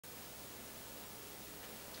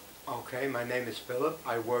Okay, my name is Philip.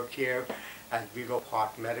 I work here at Vigo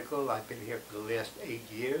Park Medical. I've been here for the last 8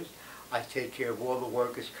 years. I take care of all the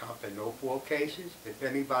workers' comp and no-fault cases. If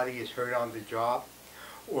anybody is hurt on the job,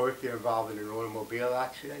 or if they're involved in an automobile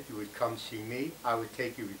accident, you would come see me. I would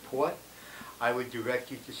take your report. I would direct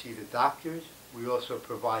you to see the doctors. We also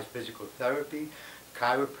provide physical therapy,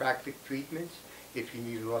 chiropractic treatments. If you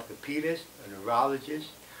need an orthopedist, a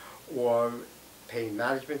neurologist, or pain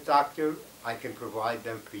management doctor, I can provide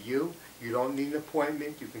them for you. You don't need an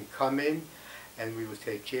appointment. You can come in and we will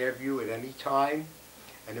take care of you at any time.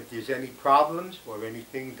 And if there's any problems or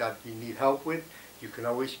anything that you need help with, you can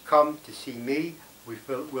always come to see me.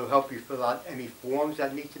 We'll help you fill out any forms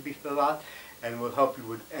that need to be filled out, and we'll help you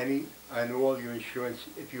with any and all your insurance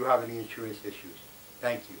if you have any insurance issues.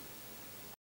 Thank you.